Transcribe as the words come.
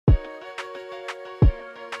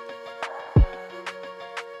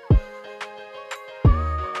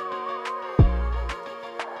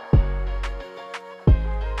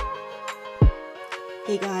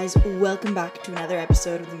Hey guys, welcome back to another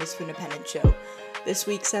episode of the Misfit Independent Show. This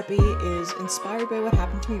week's epi is inspired by what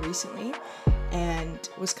happened to me recently and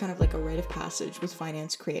was kind of like a rite of passage with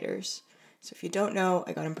finance creators. So if you don't know,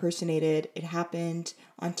 I got impersonated. It happened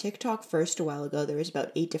on TikTok first a while ago. There was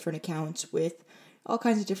about 8 different accounts with all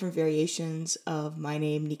kinds of different variations of my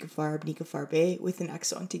name, Nika Farbe, with an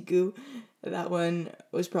accent aigu. That one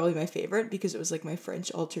was probably my favorite because it was like my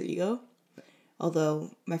French alter ego. Although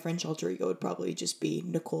my French alter ego would probably just be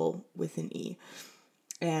Nicole with an E.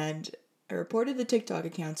 And I reported the TikTok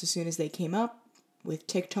accounts as soon as they came up. With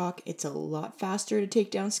TikTok, it's a lot faster to take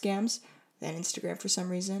down scams than Instagram for some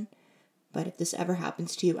reason. But if this ever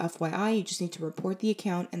happens to you, FYI, you just need to report the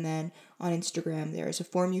account, and then on Instagram, there is a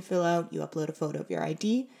form you fill out, you upload a photo of your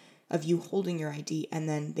ID, of you holding your ID, and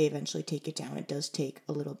then they eventually take it down. It does take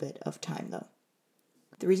a little bit of time, though.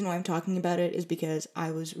 The reason why I'm talking about it is because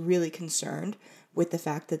I was really concerned with the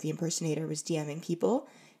fact that the impersonator was DMing people,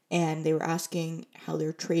 and they were asking how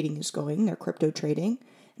their trading is going, their crypto trading.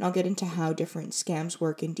 And I'll get into how different scams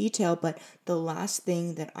work in detail, but the last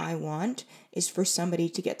thing that I want is for somebody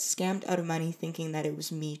to get scammed out of money thinking that it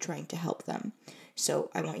was me trying to help them.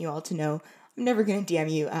 So I want you all to know I'm never going to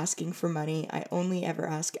DM you asking for money. I only ever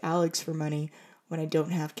ask Alex for money when I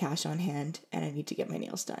don't have cash on hand and I need to get my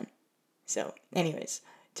nails done. So anyways,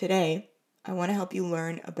 today I want to help you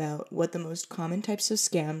learn about what the most common types of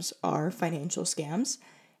scams are, financial scams,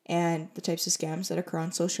 and the types of scams that occur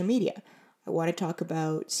on social media. I want to talk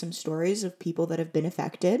about some stories of people that have been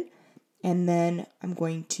affected, and then I'm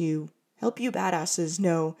going to help you badasses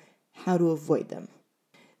know how to avoid them.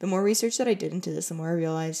 The more research that I did into this, the more I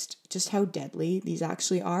realized just how deadly these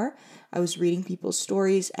actually are. I was reading people's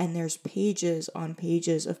stories, and there's pages on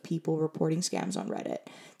pages of people reporting scams on Reddit.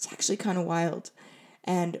 It's actually kind of wild.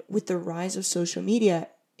 And with the rise of social media,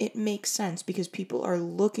 it makes sense because people are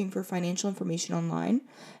looking for financial information online,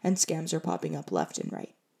 and scams are popping up left and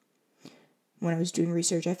right. When I was doing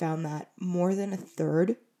research, I found that more than a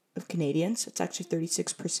third of Canadians, it's actually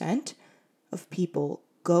 36% of people,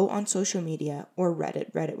 go on social media or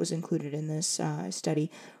Reddit. Reddit was included in this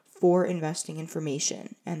study for investing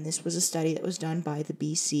information. And this was a study that was done by the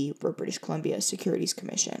BC, or British Columbia Securities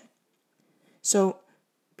Commission. So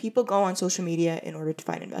people go on social media in order to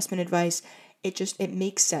find investment advice. It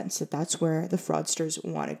makes sense that that's where the fraudsters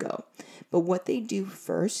want to go. But what they do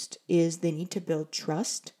first is they need to build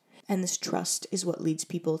trust. And this trust is what leads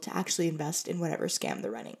people to actually invest in whatever scam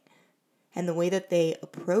they're running. And the way that they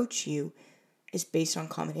approach you is based on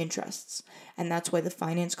common interests. And that's why the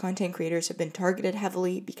finance content creators have been targeted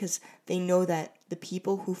heavily, because they know that the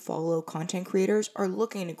people who follow content creators are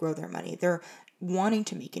looking to grow their money. They're wanting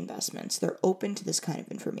to make investments. They're open to this kind of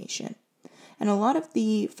information. And a lot of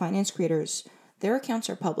the finance creators, their accounts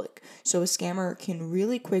are public. So a scammer can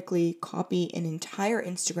really quickly copy an entire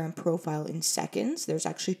Instagram profile in seconds. There's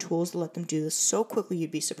actually tools that let them do this so quickly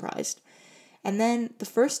you'd be surprised. And then the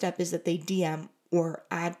first step is that they DM or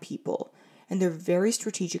add people. And they're very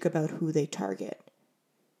strategic about who they target.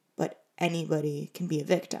 But anybody can be a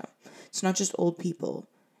victim. It's not just old people.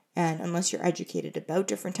 And unless you're educated about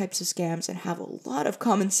different types of scams and have a lot of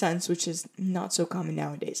common sense, which is not so common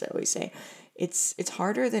nowadays, I always say, it's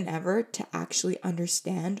harder than ever to actually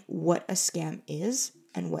understand what a scam is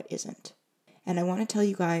and what isn't. And I want to tell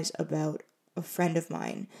you guys about a friend of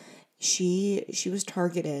mine. She was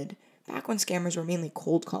targeted back when scammers were mainly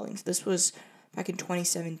cold calling. So this was back in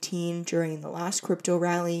 2017 during the last crypto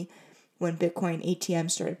rally when Bitcoin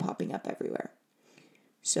ATMs started popping up everywhere.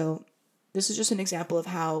 So this is just an example of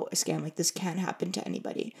how a scam like this can happen to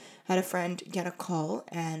anybody. I had a friend get a call,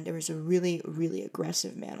 and there was a really, really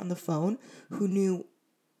aggressive man on the phone who knew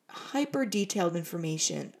hyper detailed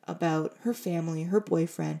information about her family, her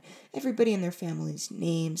boyfriend, everybody in their family's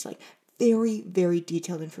names, like very, very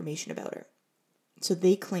detailed information about her. So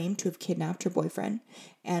they claimed to have kidnapped her boyfriend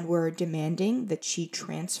and were demanding that she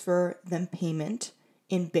transfer them payment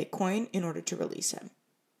in Bitcoin in order to release him.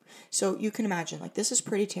 So you can imagine, like, this is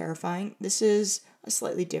pretty terrifying. This is a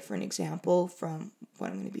slightly different example from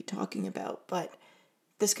what I'm going to be talking about, but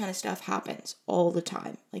this kind of stuff happens all the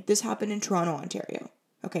time. Like, this happened in Toronto, Ontario,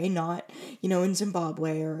 okay? Not, in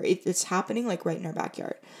Zimbabwe, or it's happening, like, right in our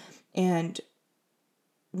backyard. And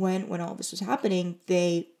when all this was happening,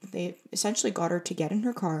 they essentially got her to get in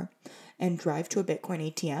her car and drive to a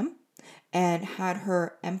Bitcoin ATM and had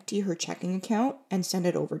her empty her checking account and send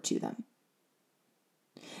it over to them.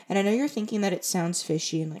 And I know you're thinking that it sounds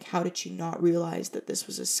fishy and like, how did she not realize that this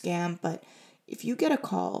was a scam? But if you get a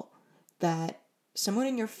call that someone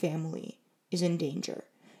in your family is in danger,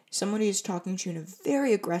 somebody is talking to you in a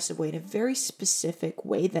very aggressive way, in a very specific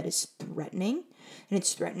way that is threatening, and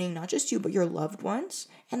it's threatening not just you, but your loved ones,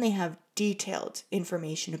 and they have detailed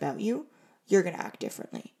information about you, you're going to act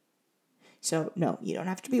differently. So no, you don't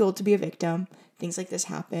have to be old to be a victim. Things like this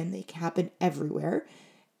happen. They happen everywhere.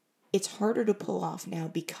 It's harder to pull off now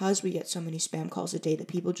because we get so many spam calls a day that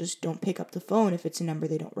people just don't pick up the phone if it's a number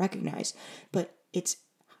they don't recognize. But it's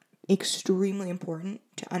extremely important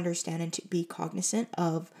to understand and to be cognizant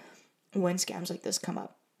of when scams like this come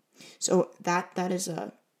up. So that is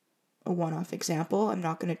a one-off example. I'm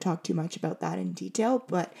not going to talk too much about that in detail,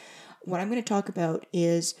 but what I'm going to talk about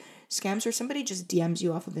is scams where somebody just DMs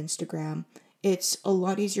you off of Instagram. It's a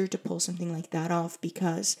lot easier to pull something like that off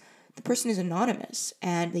because the person is anonymous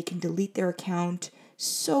and they can delete their account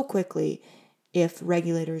so quickly if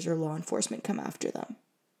regulators or law enforcement come after them.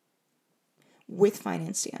 With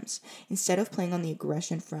finance scams, instead of playing on the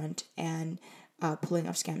aggression front and pulling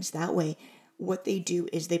off scams that way, what they do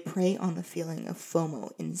is they prey on the feeling of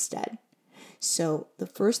FOMO instead. So the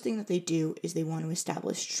first thing that they do is they want to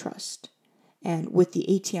establish trust. And with the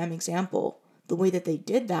ATM example, the way that they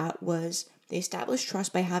did that was they established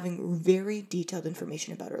trust by having very detailed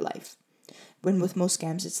information about her life. When with most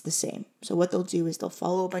scams, it's the same. So what they'll do is they'll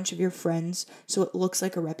follow a bunch of your friends so it looks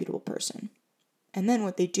like a reputable person. And then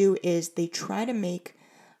what they do is they try to make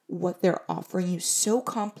what they're offering you so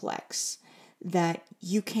complex that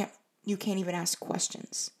you can't even ask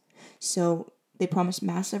questions. So they promise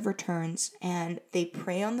massive returns and they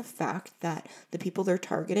prey on the fact that the people they're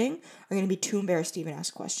targeting are going to be too embarrassed to even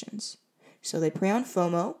ask questions. So they prey on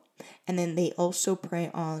FOMO, and then they also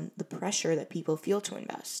prey on the pressure that people feel to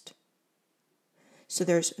invest. So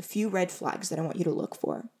there's a few red flags that I want you to look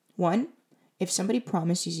for. One, if somebody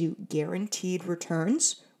promises you guaranteed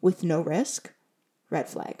returns with no risk, red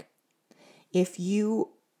flag. If you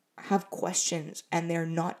have questions and they're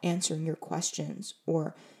not answering your questions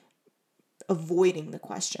or avoiding the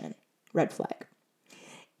question, red flag.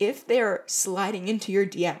 If they're sliding into your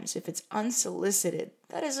DMs, if it's unsolicited,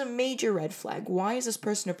 that is a major red flag. Why is this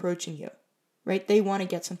person approaching you? Right? They want to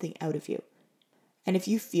get something out of you. And if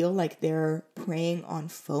you feel like they're preying on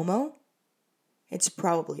FOMO, it's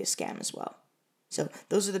probably a scam as well. So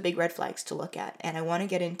those are the big red flags to look at. And I want to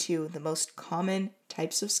get into the most common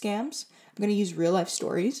types of scams. I'm going to use real life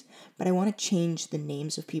stories, but I want to change the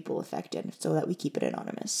names of people affected so that we keep it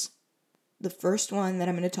anonymous. The first one that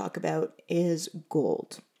I'm going to talk about is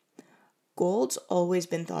gold. Gold's always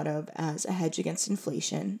been thought of as a hedge against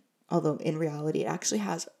inflation, although in reality it actually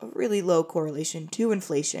has a really low correlation to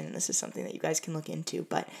inflation, and this is something that you guys can look into,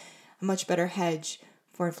 but a much better hedge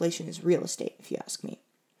for inflation is real estate, if you ask me.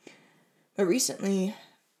 But recently,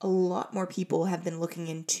 a lot more people have been looking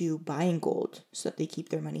into buying gold so that they keep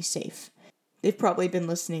their money safe. They've probably been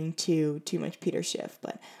listening to too much Peter Schiff,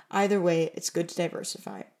 but either way, it's good to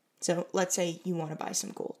diversify. So let's say you want to buy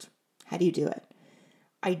some gold. How do you do it?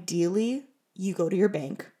 Ideally, you go to your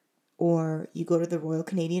bank or you go to the Royal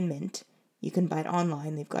Canadian Mint. You can buy it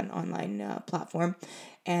online. They've got an online platform.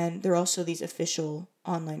 And there are also these official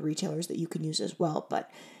online retailers that you can use as well.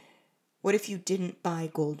 But what if you didn't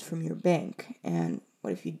buy gold from your bank? And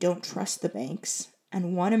what if you don't trust the banks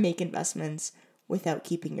and want to make investments without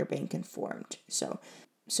keeping your bank informed? So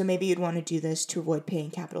maybe you'd want to do this to avoid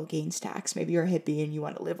paying capital gains tax. Maybe you're a hippie and you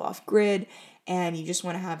want to live off grid and you just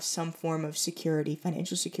want to have some form of security,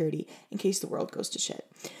 financial security, in case the world goes to shit.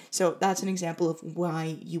 So that's an example of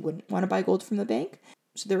why you wouldn't want to buy gold from the bank.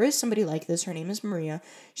 So there is somebody like this. Her name is Maria.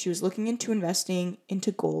 She was looking into investing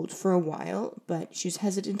into gold for a while, but she was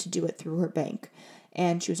hesitant to do it through her bank.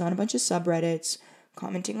 And she was on a bunch of subreddits,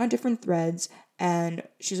 commenting on different threads, and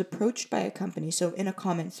she's approached by a company. So in a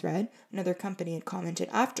comment thread, another company had commented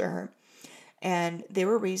after her, and they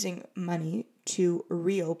were raising money to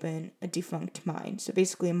reopen a defunct mine. So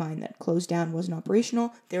basically a mine that closed down, wasn't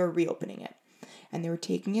operational, they were reopening it. And they were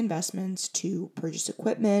taking investments to purchase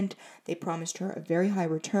equipment. They promised her a very high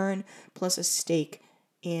return, plus a stake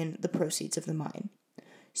in the proceeds of the mine.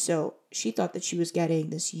 So she thought that she was getting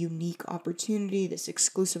this unique opportunity, this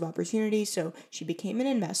exclusive opportunity, so she became an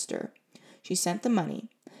investor. She sent the money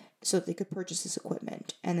so that they could purchase this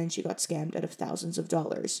equipment, and then she got scammed out of thousands of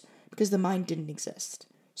dollars because the mine didn't exist.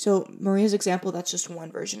 So Maria's example, that's just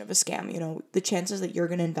one version of a scam. You know, the chances that you're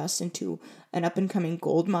going to invest into an up-and-coming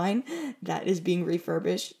gold mine that is being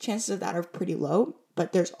refurbished, chances of that are pretty low,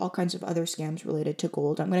 but there's all kinds of other scams related to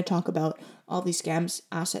gold. I'm going to talk about all these scams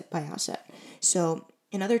asset by asset. So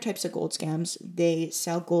in other types of gold scams, they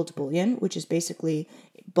sell gold bullion, which is basically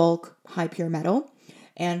bulk high pure metal,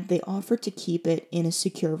 and they offer to keep it in a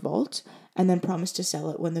secure vault and then promise to sell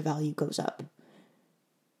it when the value goes up.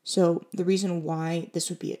 So the reason why this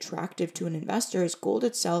would be attractive to an investor is gold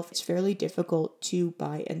itself is fairly difficult to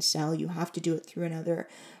buy and sell. You have to do it through another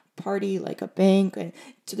party like a bank, and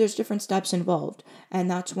so there's different steps involved,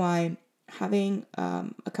 and that's why having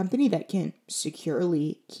a company that can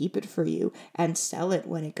securely keep it for you and sell it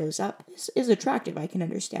when it goes up is attractive. I can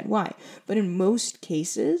understand why, but in most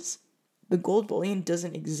cases the gold bullion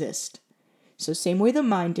doesn't exist. So same way the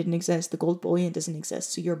mine didn't exist, the gold bullion doesn't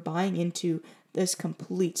exist. So you're buying into this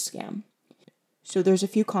complete scam. So there's a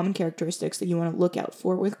few common characteristics that you want to look out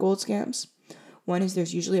for with gold scams. One is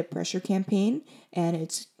there's usually a pressure campaign, and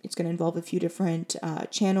it's going to involve a few different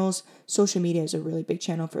channels. Social media is a really big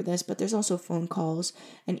channel for this, but there's also phone calls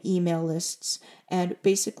and email lists. And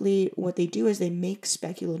basically what they do is they make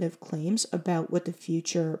speculative claims about what the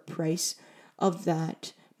future price of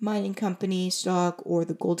that mining company, stock, or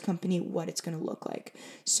the gold company, what it's going to look like.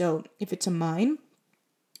 So if it's a mine,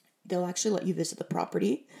 they'll actually let you visit the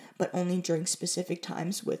property, but only during specific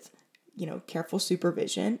times with careful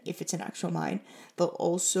supervision. If it's an actual mine, they'll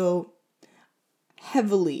also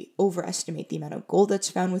heavily overestimate the amount of gold that's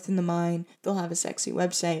found within the mine. They'll have a sexy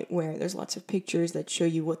website where there's lots of pictures that show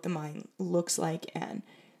you what the mine looks like, and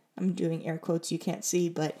I'm doing air quotes you can't see,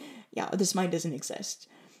 but yeah, this mine doesn't exist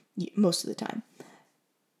most of the time.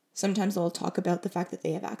 Sometimes they'll talk about the fact that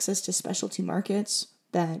they have access to specialty markets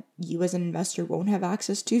that you as an investor won't have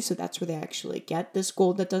access to, so that's where they actually get this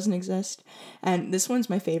gold that doesn't exist. And this one's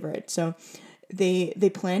my favorite. So they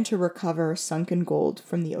plan to recover sunken gold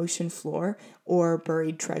from the ocean floor or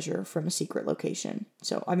buried treasure from a secret location.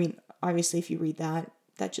 So I mean, obviously if you read that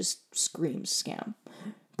just screams scam,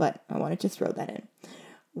 but I wanted to throw that in.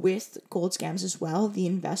 With gold scams as well, the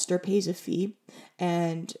investor pays a fee,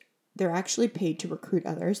 and they're actually paid to recruit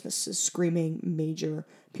others. This is a screaming major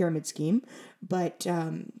pyramid scheme, but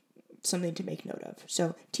something to make note of.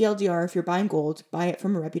 So TLDR, if you're buying gold, buy it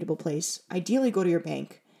from a reputable place. Ideally go to your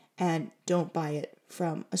bank, and don't buy it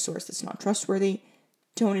from a source that's not trustworthy.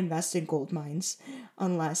 Don't invest in gold mines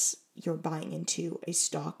unless you're buying into a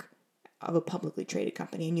stock of a publicly traded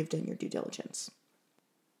company and you've done your due diligence.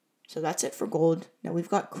 So that's it for gold. Now we've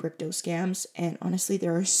got crypto scams, and honestly,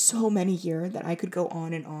 there are so many here that I could go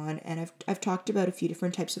on, and I've talked about a few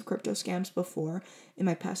different types of crypto scams before in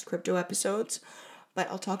my past crypto episodes, but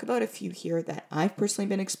I'll talk about a few here that I've personally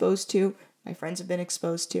been exposed to, my friends have been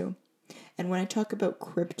exposed to. And when I talk about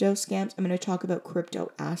crypto scams, I'm going to talk about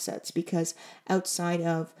crypto assets, because outside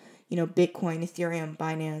of, Bitcoin, Ethereum,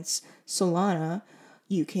 Binance, Solana,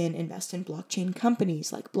 you can invest in blockchain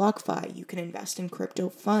companies like BlockFi. You can invest in crypto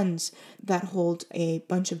funds that hold a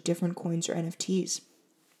bunch of different coins or NFTs.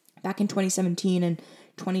 Back in 2017 and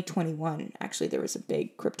 2021, actually, there was a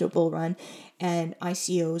big crypto bull run, and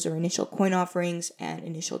ICOs, or initial coin offerings, and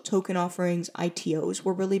initial token offerings, ITOs,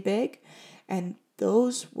 were really big. And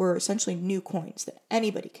those were essentially new coins that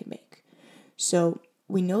anybody could make. So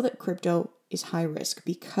we know that crypto is high risk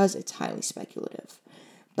because it's highly speculative.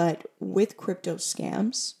 But with crypto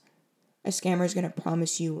scams, a scammer is going to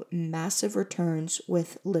promise you massive returns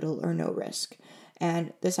with little or no risk.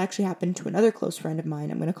 And this actually happened to another close friend of mine.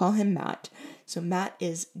 I'm going to call him Matt. So Matt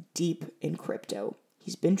is deep in crypto.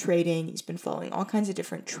 He's been trading. He's been following all kinds of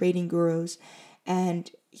different trading gurus. And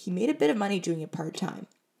he made a bit of money doing it part-time.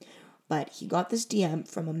 But he got this DM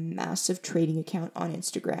from a massive trading account on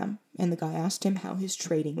Instagram. And the guy asked him how his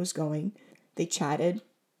trading was going. They chatted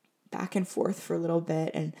back and forth for a little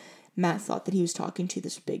bit, and Matt thought that he was talking to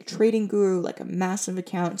this big trading guru, like a massive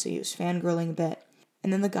account, so he was fangirling a bit.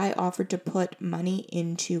 And then the guy offered to put money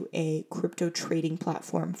into a crypto trading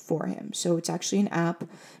platform for him. So it's actually an app.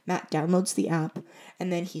 Matt downloads the app, and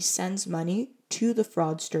then he sends money to the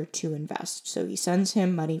fraudster to invest. So he sends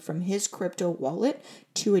him money from his crypto wallet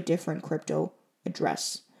to a different crypto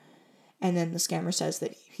address. And then the scammer says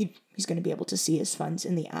that he's going to be able to see his funds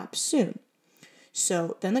in the app soon.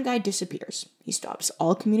 So then the guy disappears. He stops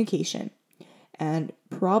all communication and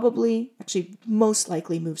most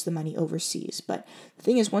likely moves the money overseas. But the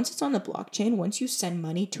thing is, once it's on the blockchain, once you send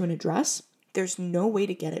money to an address, there's no way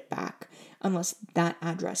to get it back unless that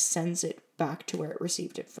address sends it back to where it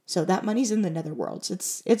received it from. So that money's in the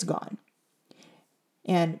netherworlds. It's gone.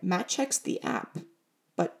 And Matt checks the app,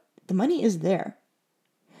 but the money is there.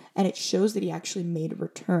 And it shows that he actually made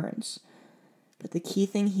returns. But the key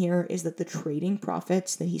thing here is that the trading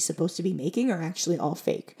profits that he's supposed to be making are actually all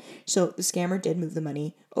fake. So the scammer did move the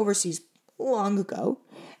money overseas long ago,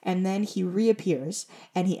 and then he reappears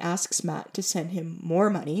and he asks Matt to send him more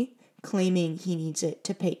money, claiming he needs it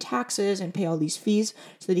to pay taxes and pay all these fees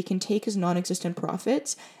so that he can take his non-existent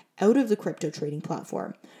profits out of the crypto trading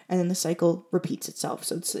platform. And then the cycle repeats itself.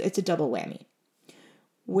 So it's a double whammy.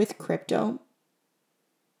 With crypto,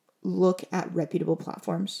 look at reputable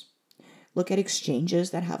platforms. Look at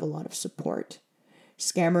exchanges that have a lot of support.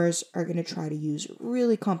 Scammers are going to try to use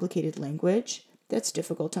really complicated language that's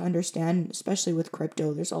difficult to understand, especially with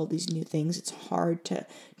crypto. There's all these new things. It's hard to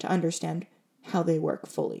understand how they work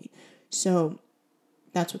fully. So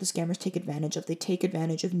that's what the scammers take advantage of. They take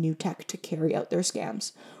advantage of new tech to carry out their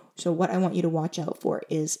scams. So what I want you to watch out for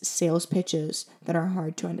is sales pitches that are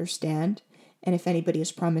hard to understand. And if anybody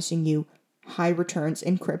is promising you high returns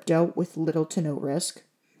in crypto with little to no risk,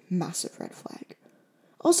 massive red flag.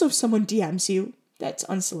 Also, if someone DMs you that's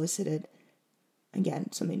unsolicited,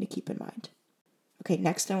 again, something to keep in mind. Okay,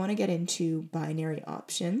 next I want to get into binary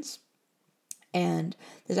options. And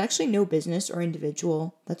there's actually no business or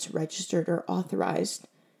individual that's registered or authorized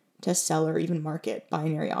to sell or even market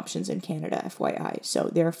binary options in Canada, FYI. So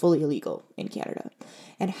they're fully illegal in Canada.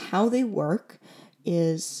 And how they work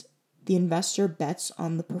is the investor bets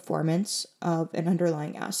on the performance of an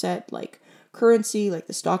underlying asset like currency, like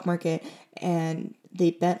the stock market, and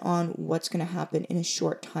they bet on what's going to happen in a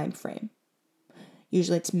short time frame.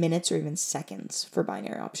 Usually it's minutes or even seconds for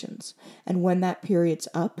binary options. And when that period's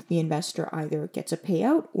up, the investor either gets a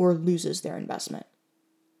payout or loses their investment.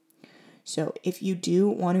 So if you do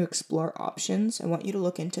want to explore options, I want you to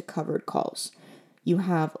look into covered calls. You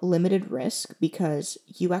have limited risk because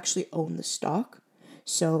you actually own the stock.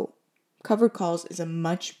 So covered calls is a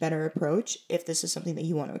much better approach if this is something that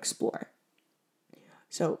you want to explore.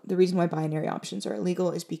 So the reason why binary options are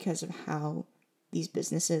illegal is because of how these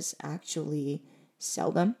businesses actually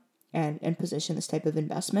sell them and position this type of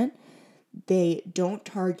investment. They don't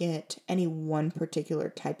target any one particular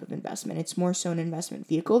type of investment. It's more so an investment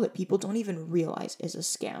vehicle that people don't even realize is a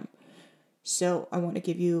scam. So I want to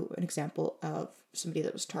give you an example of somebody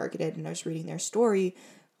that was targeted, and I was reading their story.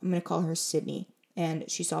 I'm going to call her Sydney. And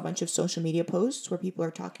she saw a bunch of social media posts where people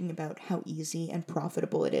are talking about how easy and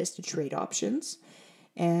profitable it is to trade options.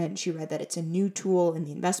 And she read that it's a new tool in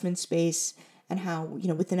the investment space and how,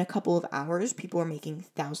 within a couple of hours, people are making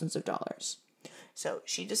thousands of dollars. So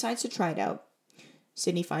she decides to try it out.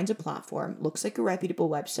 Sydney finds a platform, looks like a reputable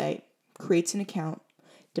website, creates an account,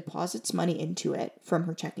 deposits money into it from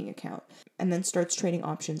her checking account, and then starts trading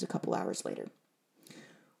options a couple hours later.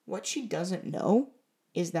 What she doesn't know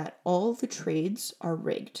is that all the trades are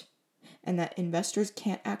rigged and that investors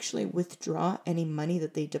can't actually withdraw any money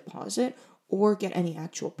that they deposit or get any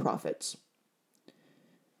actual profits.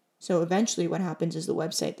 So eventually what happens is the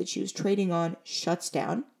website that she was trading on shuts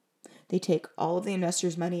down. They take all of the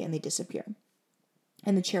investors' money and they disappear.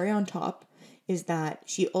 And the cherry on top is that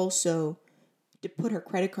she also put her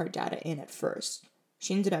credit card data in at first.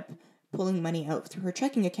 She ended up pulling money out through her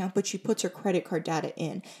checking account, but she puts her credit card data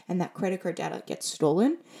in, and that credit card data gets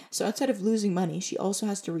stolen. So outside of losing money, she also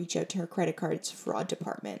has to reach out to her credit card's fraud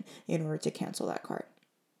department in order to cancel that card.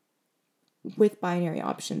 With binary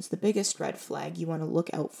options, the biggest red flag you want to look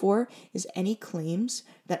out for is any claims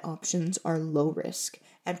that options are low risk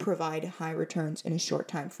and provide high returns in a short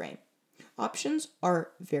time frame. Options are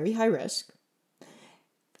very high risk.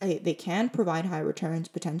 They can provide high returns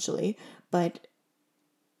potentially, but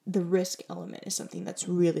the risk element is something that's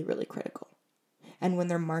really, really critical. And when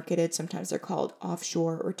they're marketed, sometimes they're called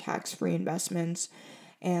offshore or tax-free investments.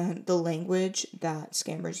 And the language that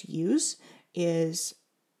scammers use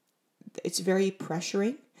it's very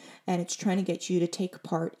pressuring, and it's trying to get you to take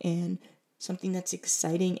part in something that's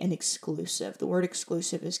exciting and exclusive. The word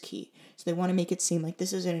exclusive is key. So they want to make it seem like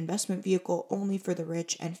this is an investment vehicle only for the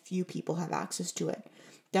rich and few people have access to it.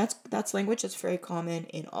 That's language that's very common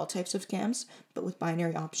in all types of scams, but with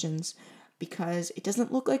binary options, because it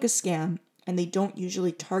doesn't look like a scam and they don't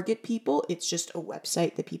usually target people. It's just a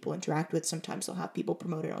website that people interact with. Sometimes they'll have people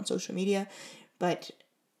promote it on social media, but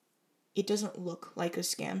it doesn't look like a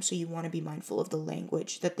scam, so you want to be mindful of the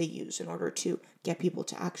language that they use in order to get people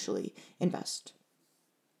to actually invest.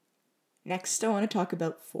 Next, I want to talk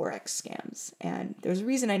about Forex scams, and there's a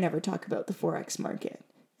reason I never talk about the Forex market,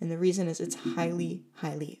 and the reason is it's highly,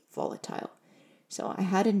 highly volatile. So I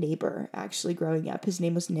had a neighbor actually growing up. His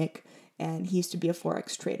name was Nick, and he used to be a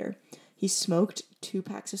Forex trader. He smoked 2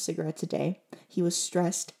 packs of cigarettes a day. He was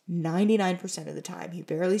stressed 99% of the time. He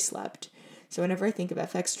barely slept. So whenever I think of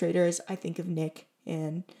FX traders, I think of Nick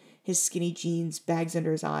and his skinny jeans, bags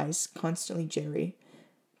under his eyes, constantly jittery.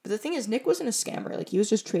 But the thing is, Nick wasn't a scammer. Like, he was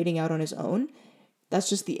just trading out on his own. That's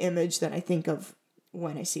just the image that I think of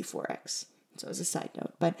when I see Forex. So as a side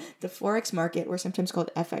note. But the Forex market, or sometimes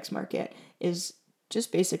called FX market, is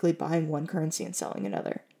just basically buying one currency and selling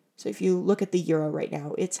another. So if you look at the euro right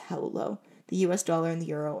now, it's hella low. The US dollar and the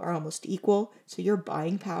euro are almost equal. So your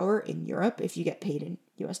buying power in Europe, if you get paid in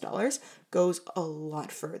US dollars, goes a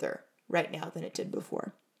lot further right now than it did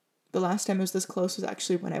before. The last time it was this close was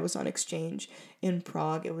actually when I was on exchange in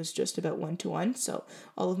Prague. It was just about 1-to-1. So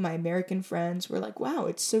all of my American friends were like, wow,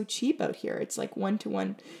 it's so cheap out here. It's like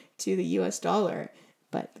 1-to-1 to the US dollar.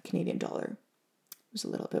 But the Canadian dollar was a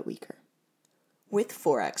little bit weaker. With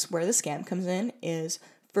Forex, where the scam comes in is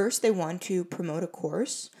first they want to promote a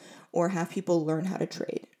course or have people learn how to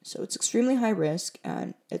trade. So it's extremely high risk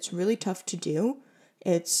and it's really tough to do.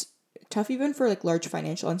 It's tough even for like large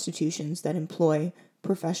financial institutions that employ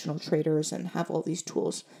professional traders and have all these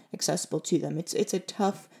tools accessible to them. It's a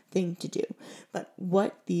tough thing to do. But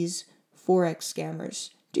what these Forex scammers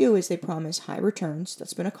do is they promise high returns.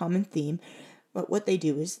 That's been a common theme. But what they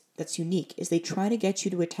do is that's unique is they try to get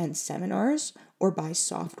you to attend seminars or buy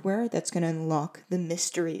software that's going to unlock the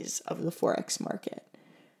mysteries of the Forex market.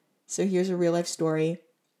 So here's a real life story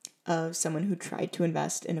of someone who tried to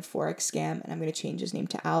invest in a Forex scam, and I'm going to change his name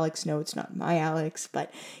to Alex. No, it's not my Alex,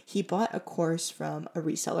 but he bought a course from a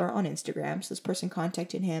reseller on Instagram. So this person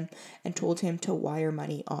contacted him and told him to wire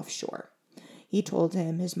money offshore. He told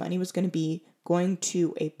him his money was going to be going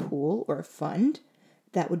to a pool or a fund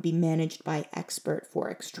that would be managed by expert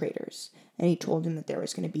Forex traders. And he told him that there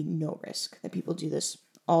was going to be no risk, that people do this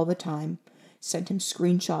all the time, sent him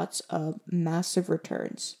screenshots of massive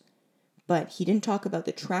returns. But he didn't talk about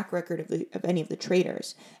the track record of any of the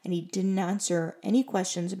traders, and he didn't answer any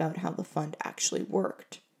questions about how the fund actually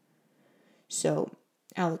worked. So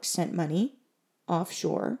Alex sent money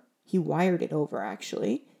offshore. He wired it over,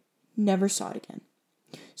 actually. Never saw it again.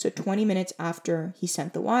 So 20 minutes after he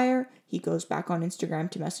sent the wire, he goes back on Instagram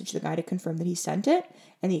to message the guy to confirm that he sent it,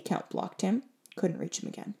 and the account blocked him. Couldn't reach him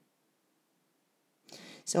again.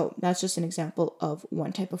 So that's just an example of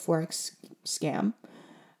one type of Forex scam.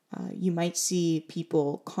 You might see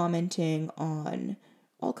people commenting on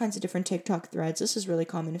all kinds of different TikTok threads. This is really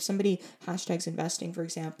common. If somebody hashtags investing, for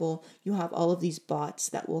example, you have all of these bots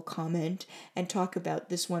that will comment and talk about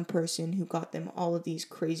this one person who got them all of these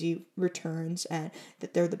crazy returns and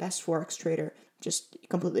that they're the best Forex trader. Just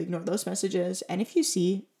completely ignore those messages. And if you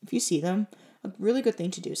see them, a really good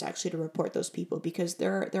thing to do is actually to report those people, because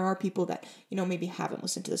there are people that, maybe haven't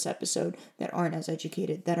listened to this episode, that aren't as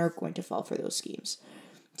educated, that are going to fall for those schemes.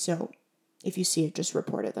 So if you see it, just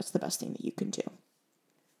report it. That's the best thing that you can do.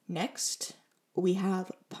 Next, we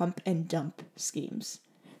have pump and dump schemes.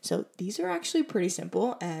 So these are actually pretty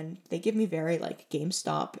simple, and they give me very like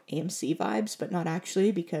GameStop, AMC vibes, but not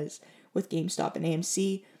actually, because with GameStop and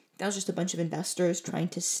AMC, that was just a bunch of investors trying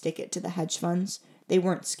to stick it to the hedge funds. They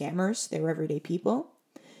weren't scammers, they were everyday people.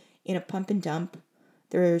 In a pump and dump,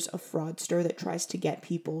 there's a fraudster that tries to get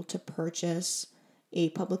people to purchase a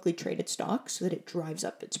publicly traded stock so that it drives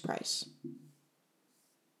up its price.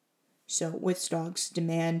 So with stocks,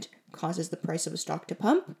 demand causes the price of a stock to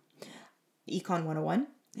pump, Econ 101.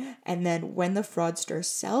 And then when the fraudster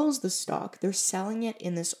sells the stock, they're selling it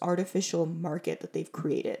in this artificial market that they've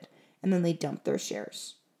created, and then they dump their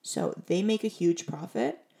shares. So they make a huge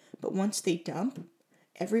profit, but once they dump,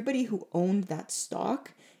 everybody who owned that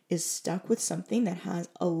stock is stuck with something that has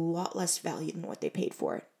a lot less value than what they paid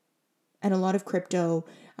for it. And a lot of crypto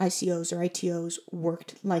ICOs or ITOs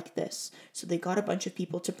worked like this. So they got a bunch of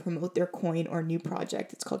people to promote their coin or new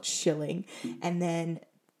project. It's called shilling. And then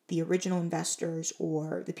the original investors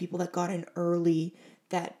or the people that got in early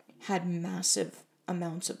that had massive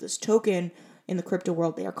amounts of this token, in the crypto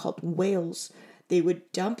world, they are called whales. They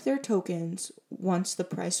would dump their tokens once the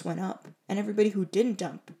price went up. And everybody who didn't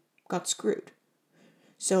dump got screwed.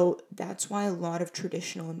 So that's why a lot of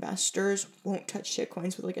traditional investors won't touch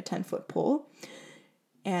shitcoins with like a 10-foot pole.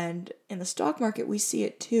 And in the stock market, we see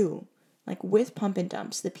it too. Like with pump and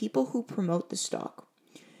dumps, the people who promote the stock,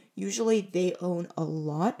 usually they own a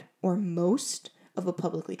lot or most of a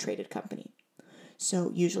publicly traded company.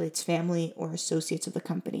 So usually it's family or associates of the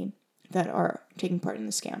company that are taking part in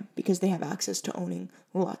the scam because they have access to owning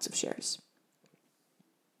lots of shares.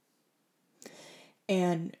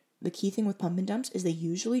 And the key thing with pump and dumps is they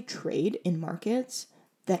usually trade in markets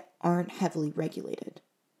that aren't heavily regulated.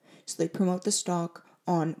 So they promote the stock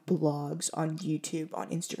on blogs, on YouTube,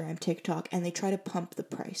 on Instagram, TikTok, and they try to pump the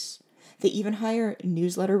price. They even hire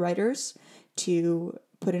newsletter writers to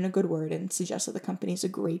put in a good word and suggest that the company is a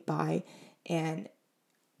great buy. And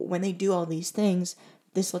when they do all these things,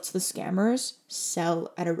 this lets the scammers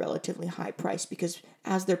sell at a relatively high price because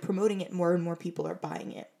as they're promoting it, more and more people are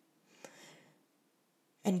buying it.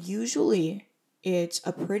 And usually it's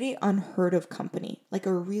a pretty unheard of company, like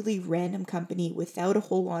a really random company without a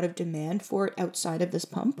whole lot of demand for it outside of this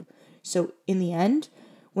pump. So in the end,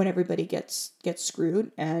 when everybody gets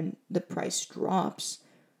screwed and the price drops,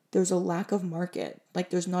 there's a lack of market.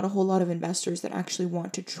 Like there's not a whole lot of investors that actually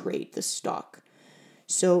want to trade the stock.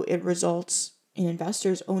 So it results in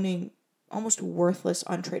investors owning almost worthless,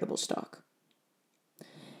 untradeable stock.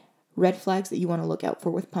 Red flags that you want to look out for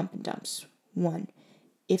with pump and dumps. 1,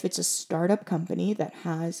 if it's a startup company that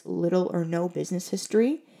has little or no business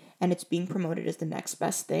history and it's being promoted as the next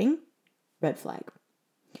best thing, red flag.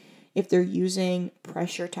 If they're using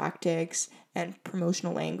pressure tactics and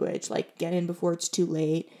promotional language, like get in before it's too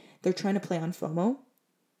late, they're trying to play on FOMO,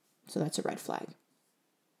 so that's a red flag.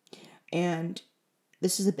 And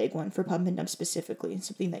this is a big one for pump and dump specifically, and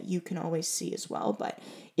something that you can always see as well. But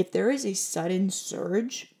if there is a sudden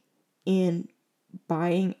surge in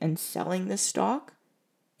buying and selling this stock,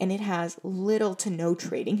 and it has little to no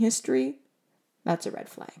trading history, that's a red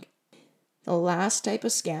flag. The last type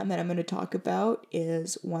of scam that I'm going to talk about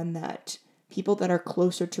is one that people that are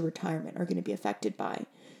closer to retirement are going to be affected by.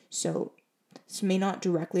 So this may not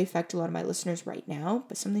directly affect a lot of my listeners right now,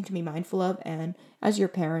 but something to be mindful of. And as your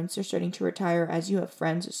parents are starting to retire, as you have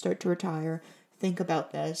friends that start to retire, think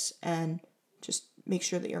about this and just make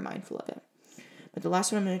sure that you're mindful of it. But the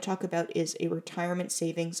last one I'm going to talk about is a retirement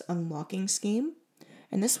savings unlocking scheme.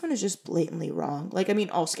 And this one is just blatantly wrong.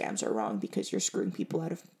 All scams are wrong because you're screwing people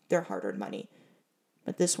out of their hard-earned money.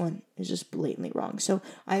 But this one is just blatantly wrong. So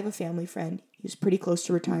I have a family friend. He was pretty close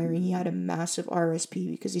to retiring. He had a massive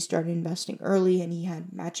RSP because he started investing early and he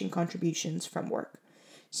had matching contributions from work.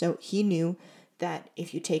 So he knew that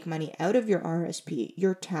if you take money out of your RSP,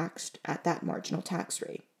 you're taxed at that marginal tax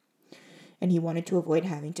rate. And he wanted to avoid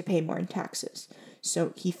having to pay more in taxes.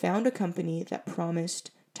 So he found a company that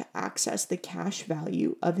promised to access the cash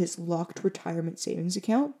value of his locked retirement savings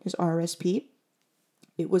account, his RSP.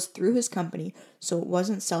 It was through his company, so it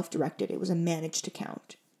wasn't self-directed. It was a managed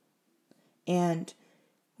account. And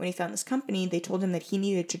when he found this company, they told him that he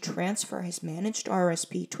needed to transfer his managed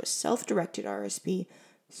RSP to a self-directed RSP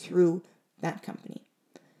through that company.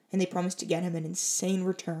 And they promised to get him an insane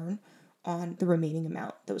return on the remaining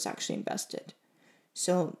amount that was actually invested.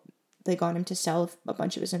 So they got him to sell a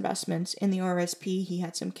bunch of his investments in the RSP. He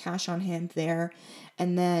had some cash on hand there.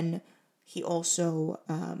 And then they also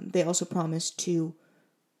promised to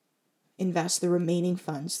invest the remaining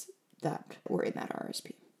funds that were in that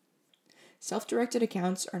RSP. Self-directed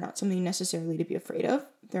accounts are not something necessarily to be afraid of.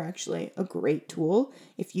 They're actually a great tool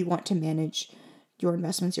if you want to manage your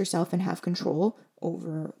investments yourself and have control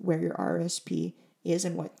over where your RSP is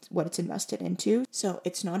and what it's invested into. So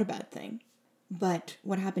it's not a bad thing. But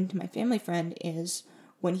what happened to my family friend is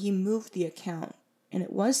when he moved the account, and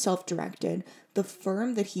it was self-directed, the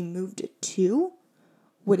firm that he moved it to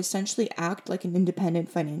would essentially act like an independent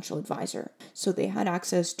financial advisor. So they had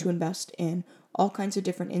access to invest in all kinds of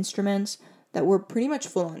different instruments that were pretty much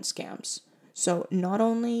full-on scams. So not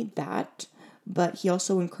only that, but he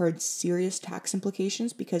also incurred serious tax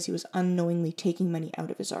implications because he was unknowingly taking money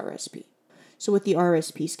out of his RSP. So with the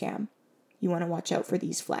RSP scam, you want to watch out for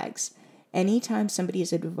these flags. Anytime somebody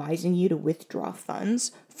is advising you to withdraw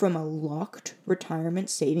funds from a locked retirement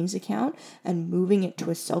savings account and moving it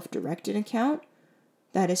to a self-directed account,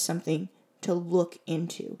 that is something to look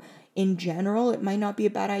into. In general, it might not be a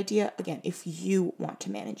bad idea, again, if you want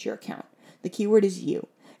to manage your account. The keyword is you.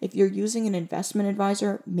 If you're using an investment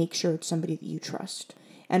advisor, make sure it's somebody that you trust.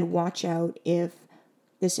 And watch out if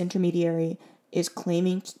this intermediary is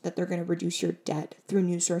claiming that they're going to reduce your debt through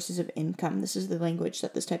new sources of income. This is the language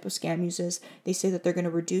that this type of scam uses. They say that they're going to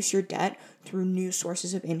reduce your debt through new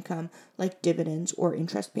sources of income like dividends or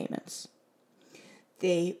interest payments.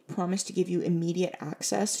 They promise to give you immediate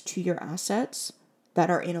access to your assets that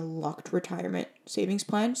are in a locked retirement savings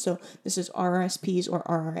plan. So this is RRSPs or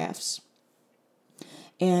RRFs.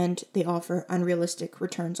 And they offer unrealistic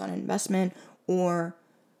returns on investment or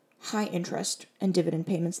high interest and dividend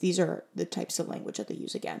payments. These are the types of language that they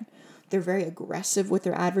use again. They're very aggressive with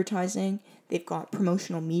their advertising. They've got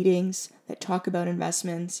promotional meetings that talk about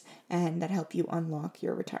investments and that help you unlock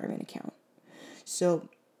your retirement account. So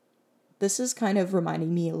this is kind of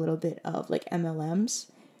reminding me a little bit of like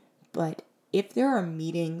MLMs, but if there are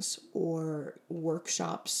meetings or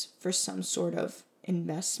workshops for some sort of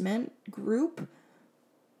investment group,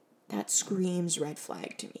 that screams red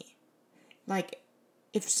flag to me. Like,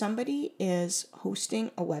 if somebody is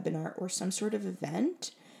hosting a webinar or some sort of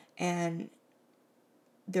event and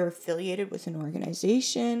they're affiliated with an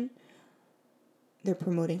organization, they're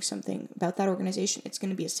promoting something about that organization, it's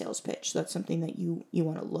going to be a sales pitch. So that's something that you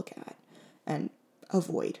want to look at and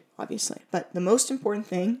avoid, obviously. But the most important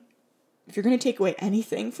thing, if you're going to take away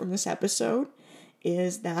anything from this episode,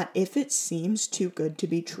 is that if it seems too good to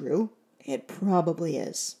be true, it probably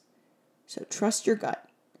is. So trust your gut.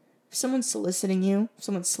 If someone's soliciting you, if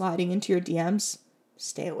someone's sliding into your DMs,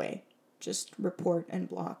 stay away. Just report and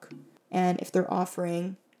block. And if they're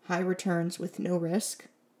offering high returns with no risk,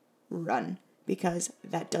 run, because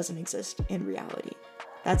that doesn't exist in reality.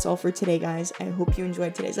 That's all for today, guys. I hope you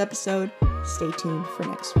enjoyed today's episode. Stay tuned for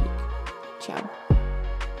next week. Ciao.